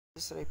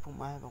ស្រីពុក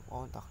ម៉ែបងប្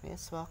អូនទាំងគ្នា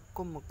ស្វាគ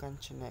មន៍មកកាន់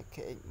Channel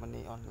KX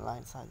Money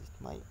Online សាជា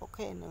ថ្មីអូ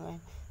ខេហ្នឹងហើយ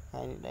ថ្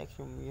ងៃនេះដែលខ្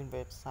ញុំមាន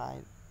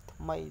website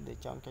ថ្មីដែល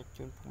ចង់ចែក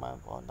ជូនពុកម៉ែបង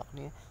ប្អូនទាំងគ្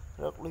នា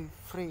រកលុយ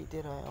free ទៀ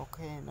តហើយអូ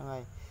ខេហ្នឹងហើ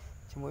យ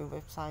ជាមួយ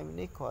website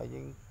នេះគ្រាន់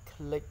យើង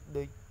click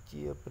ដូច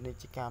ជាពាណិ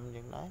ជ្ជកម្ម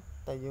យ៉ាងដែរ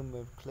តែយើងមិ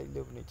ន click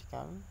លើពាណិជ្ជក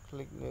ម្ម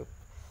click លើ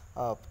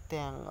ផ្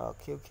ទាំង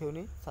QQ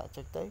នេះសាក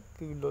ចុចទៅ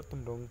គឺលោតត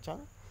ម្រងអញ្ចឹង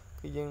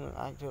គឺយើងនឹង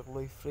អាចរក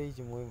លុយ free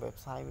ជាមួយ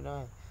website នេះដែ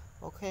រ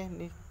អូខេ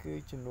នេះគឺ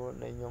ចំនួន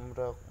ដែលខ្ញុំ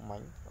រកមិ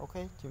ញអូ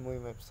ខេជាមួយ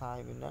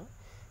website មួយហ្នឹង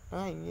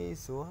ហើយងាយ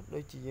ស្រួលដូ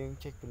ចជាយើង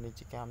ចេញពាណិជ្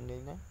ជកម្មនេះ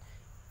ណា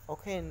អូ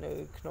ខេនៅ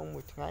ក្នុង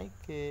មួយថ្ងៃ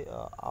គេ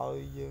ឲ្យ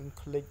យើង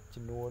click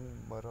ចំនួន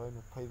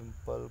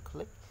127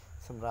 click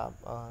សម្រាប់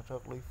រ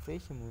កលុយ free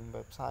ជាមួយ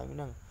website មួយ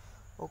ហ្នឹង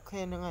អូ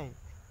ខេហ្នឹងហើយ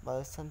បើ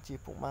សិនជា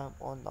ពុកម៉ែបង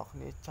ប្អូនទាំងគ្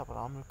នាចាប់អា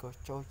រម្មណ៍ឬក៏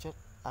ចូលចិត្ត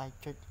អាច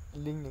ចុច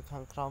link នៅខា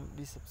ងក្រោម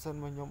description រ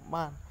បស់ខ្ញុំ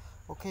បាន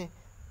អូខេ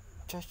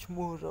ចុះឈ្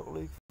មោះរក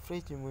លុយ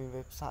free ជាមួយ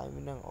website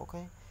មួយហ្នឹងអូ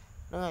ខេ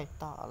ហ្នឹងហើយ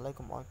តោះឥឡូវ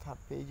កុំអោយខា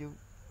ត់ពេលយូរ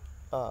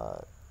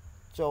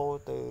ចូល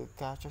ទៅ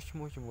ការចុះឈ្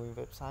មោះជាមួយ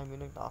website មួយ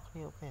ហ្នឹងបងប្អូ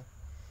នអូខេ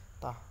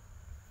តោះ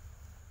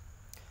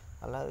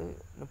ឥឡូវ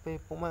នៅពេល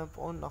ពុកម៉ែបង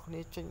ប្អូនបងប្អូន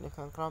ចុចនៅ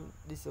ខាងក្រោម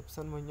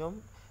description របស់ខ្ញុំ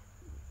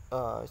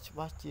ច្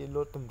បាស់ជា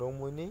លោតតម្រង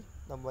មួយនេះ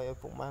ដើម្បីឲ្យ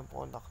ពុកម៉ែបងប្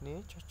អូនបងប្អូន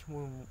ចុះឈ្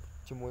មោះ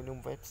ជាមួយនឹង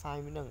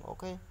website មួយហ្នឹងអូ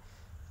ខេ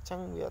អញ្ចឹង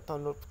វាអត់ត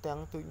លោតផ្ទាំង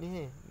ទូចនេះ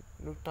ទេ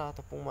នោះតា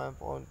តែពុកម៉ែបង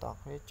ប្អូនបង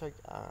ប្អូនចុច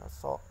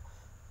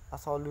អ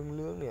ក្សរលឿង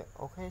នេះ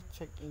អូខេ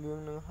ចុចលឿង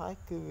នឹងហើយ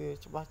គឺវា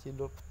ច្បាស់ជា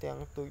លោតផ្ទាំង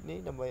ទូចនេះ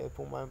ដើម្បីឲ្យ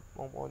ពុកម៉ែប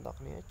ងប្អូនបង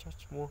ប្អូនចុះ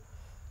ឈ្មោះ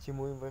ជា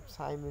មួយ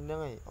website មួយហ្នឹង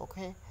ហើយអូ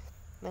ខេ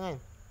ហ្នឹងហើយ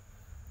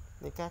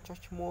ในការចុះ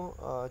ឈ្មោះ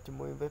ជា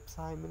មួយ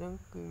website មួយហ្នឹង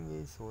គឺងា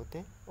យស្រួល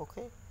ទេអូ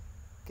ខេ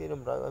គេត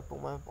ម្រូវឲ្យពុក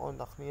ម៉ែបងប្អូន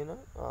ទាំងគ្នាហ្នឹង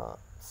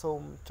សូ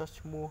មចុះ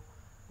ឈ្មោះ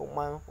ពុក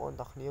ម៉ែបងប្អូន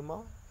ទាំងគ្នាម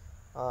ក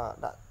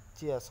ដាក់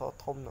ជាអក្សរ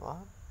ធំទាំងអ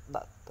ស់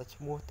ដាក់តែ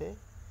ឈ្មោះទេ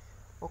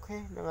អូខេ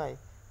ហ្នឹងហើយ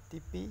ទី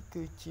2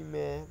គឺ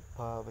Gmail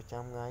ប្រើប្រ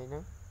ចាំថ្ងៃហ្នឹ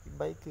ងទី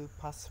3គឺ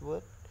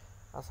password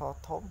អក្សរ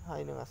ធំហើ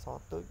យនិងអក្សរ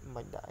តូច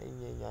មិនដាក់អី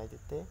ញ៉ៃទៀ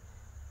តទេ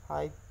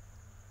ហើយ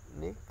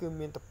នេះគឺ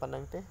មានតែប៉ុណ្្នឹ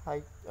ងទេហើយ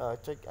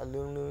ចុចឲ្យ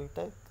លឿង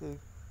ទៅគឺ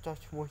ចុះ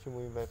ឈ្មោះជា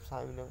មួយ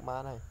website នឹងបា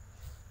នហើយ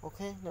អូ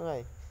ខេហ្នឹងហើ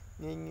យ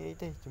ងាយ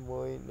ទេជា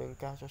មួយនឹង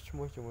ការចុះឈ្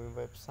មោះជាមួយ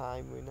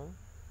website មួយហ្នឹង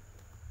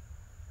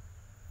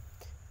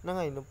ហ្នឹង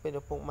ហើយនៅពេល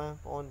ដែលពុកម៉ែបង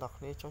ប្អូនទាំង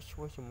គ្នាចុះឈ្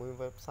មោះជាមួយ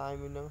website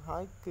មួយហ្នឹងហើ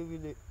យគឺវា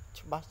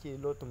ច្បាស់ជា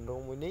លោតតម្រង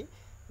មួយនេះ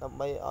ដើម្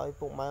បីឲ្យ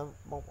ពុកម៉ែ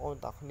បងប្អូន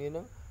ទាំងគ្នាហ្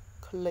នឹង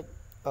click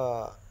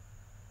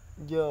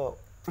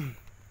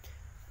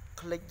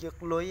យក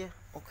លុយ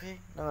អូខេ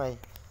ហ្នឹងហើយ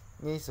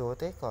ងាយស្រួល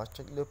ទេក៏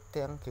ចុចលើផ្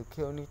ទាំងខៀ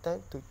វៗនេះទៅ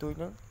ទូច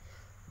ហ្នឹង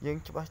យើង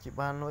ច្បាស់ជា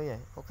បានលុយហើ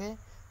យអូខេអ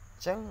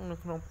ញ្ចឹងនៅ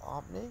ក្នុងប្រអ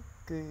ប់នេះ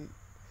គឺ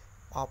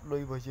ប្រអប់លុ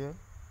យរបស់យើង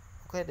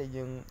អូខេដែល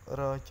យើង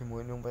រកជាមួ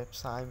យនឹង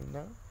website ហ្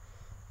នឹង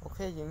អូ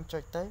ខេយើងចុ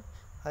ចទៅ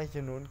ហើយ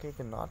ចំនួនគេ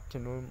កំណត់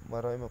ចំនួន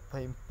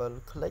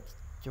127 click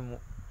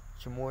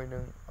ជាមួយនឹ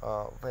ង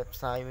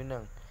website មួយហ្នឹ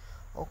ង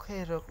អូខេ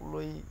រក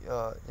លុយ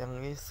យ៉ាង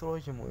ងាយស្រួល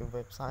ជាមួយ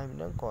website ហ្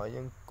នឹងក៏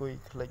យើងអង្គុយ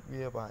click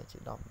វាប្រហែលជា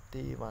10នា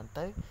ទីបាន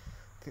ទៅ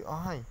គឺអ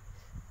ស់ហើយ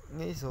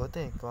ងាយស្រួល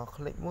ទេក៏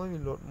click មួយវា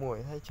លោតមួយ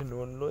ហើយចំ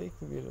នួនលុយ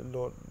គឺវា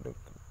លោតនៅ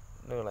ក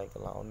ន្លែងក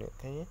ន្លោនេះអូ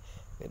ខេ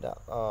វាដា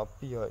ក់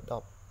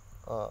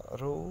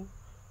210រូ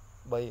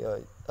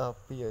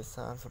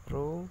230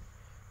រូ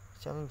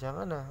អញ្ចឹង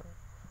ណា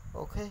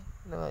អូខេ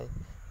ហ្នឹងហើយ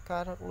កា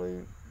ររកលុយ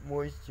មួ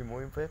យជាមួ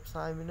យ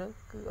website មួយហ្នឹង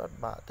គឺអត់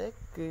បាក់ទេ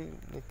គឺ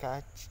នៃការ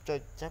ចុ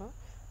ចអញ្ចឹង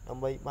ដើ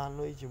ម្បីបាន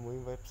លុយជាមួយ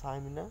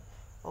website មួយហ្នឹង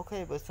អូខេ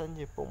បើសិន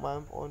ជាពុកម៉ែប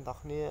ងប្អូនទាំង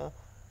គ្នា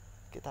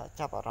គេថា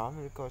ចាប់អារម្ម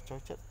ណ៍ឬក៏ចូល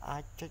ចិត្តអា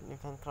ចចុចនៅ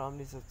ខាងក្រោម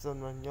description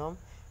របស់ខ្ញុំ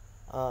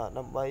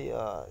ដើម្បី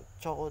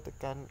ចូលទៅ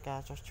កាន់ការ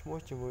ចុះឈ្មោះ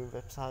ជាមួយ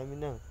website មួយ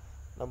ហ្នឹង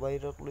ដើម្បី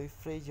រកលុយ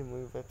free ជាមួ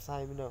យ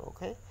website មួយហ្នឹងអូ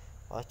ខេ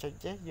បើចុច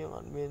ចេះយើងអ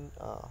ត់មាន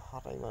ហ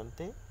ត់អីបាន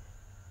ទេ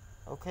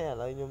អូខេឥ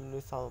ឡូវខ្ញុំនៅ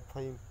សល់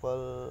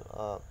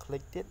27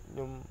 click ទៀតខ្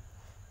ញុំ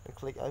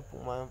click ឲ្យពុក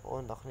ម៉ែបងប្អូ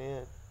នទាំងគ្នា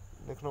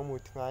នៅក្នុងមួ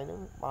យថ្ងៃហ្នឹង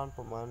បាន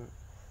ប្រហែល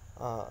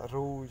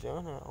រូអញ្ចឹង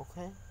ណាអូ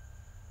ខេ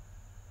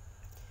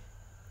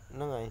ហ្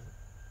នឹងហើយ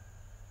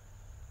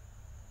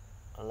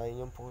ឥឡូវខ្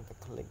ញុំកំពុងតែ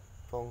click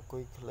ពងអង្គុ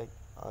យ click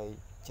ឲ្យ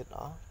ចិត្ត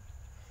អស់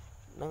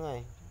ហ្នឹងហើ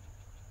យ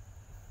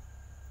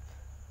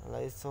ឥ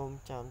ឡូវសូម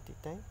ចាំតិច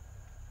ទៅ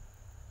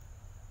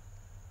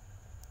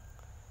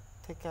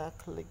ធ្វើការ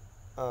click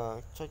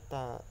ចុច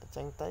តាអញ្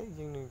ចឹងទៅ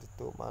យើងនឹងទ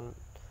ទួលបាន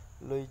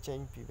លុយចេញ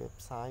ពី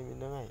website មួយ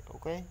ហ្នឹងហើយអូ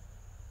ខេ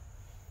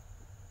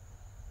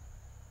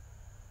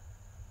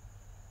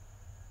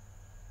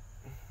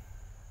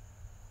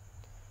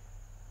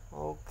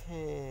អូ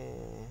ខេ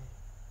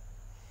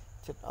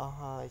ចិត្តអស់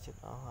ហើយ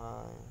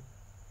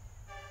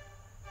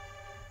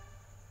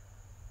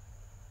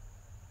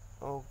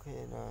អូខេ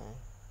ណា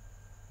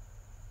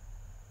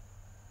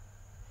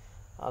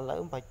ឥឡូ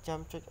វមិនបាច់ចាំ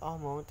ចុចអស់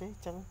ហ្មងទេអ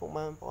ញ្ចឹងពុក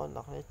ម៉ែបងប្អូន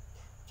ទាំងគ្នា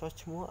ចុះ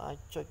ឈ្មោះអាច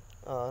ចុច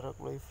រក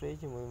លុយ free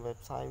ជាមួយ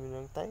website មួយហ្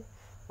នឹងទៅ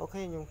អូ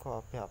ខេខ្ញុំក៏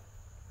ប្រាប់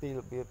ពីរ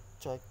បៀប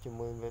ចុចជា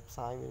មួយ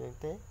website មួយហ្នឹង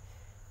ទេ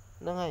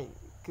ហ្នឹងហើយ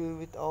គឺ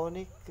វីដេអូ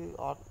នេះគឺ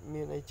អត់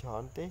មានអីច្រើ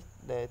នទេ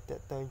ដែលតា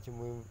ក់ទងជា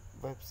មួយ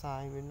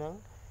website មួយហ្នឹង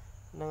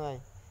ហើយ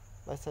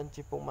បើសិន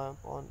ជាពុកម៉ែបង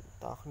ប្អូន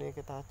តោះគ្នា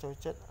គេថាចូល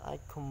ចិត្តអាច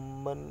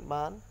comment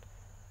បាន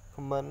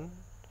comment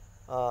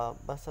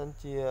បើសិន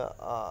ជា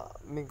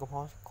មានកំ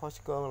ហុសខុស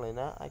ឆ្គងឡើយ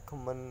ណាអាច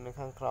comment នៅ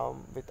ខាងក្រោម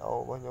វីដេអូ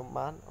របស់ខ្ញុំ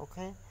បានអូ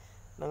ខេ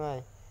ហ្នឹងហើយ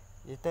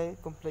និយាយទៅ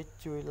កុំភ្លេច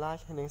ជួយ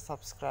like ហើយនិង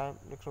subscribe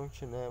នៅក្នុង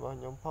channel របស់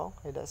ខ្ញុំផង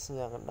ហើយដាក់សញ្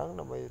ញាកណ្ដឹង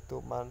ដើម្បីទទួ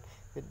លបាន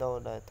វីដេអូ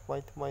ដែលថ្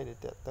មីដែល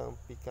ទាក់ទង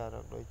ពីការរ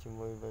កលុយជា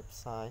មួយ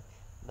website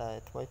ដែល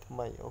ថ្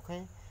មីអូខេ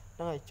ហ្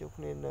នឹងហើយជួប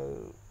គ្នានៅ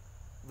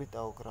វីដេ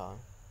អូក្រោយ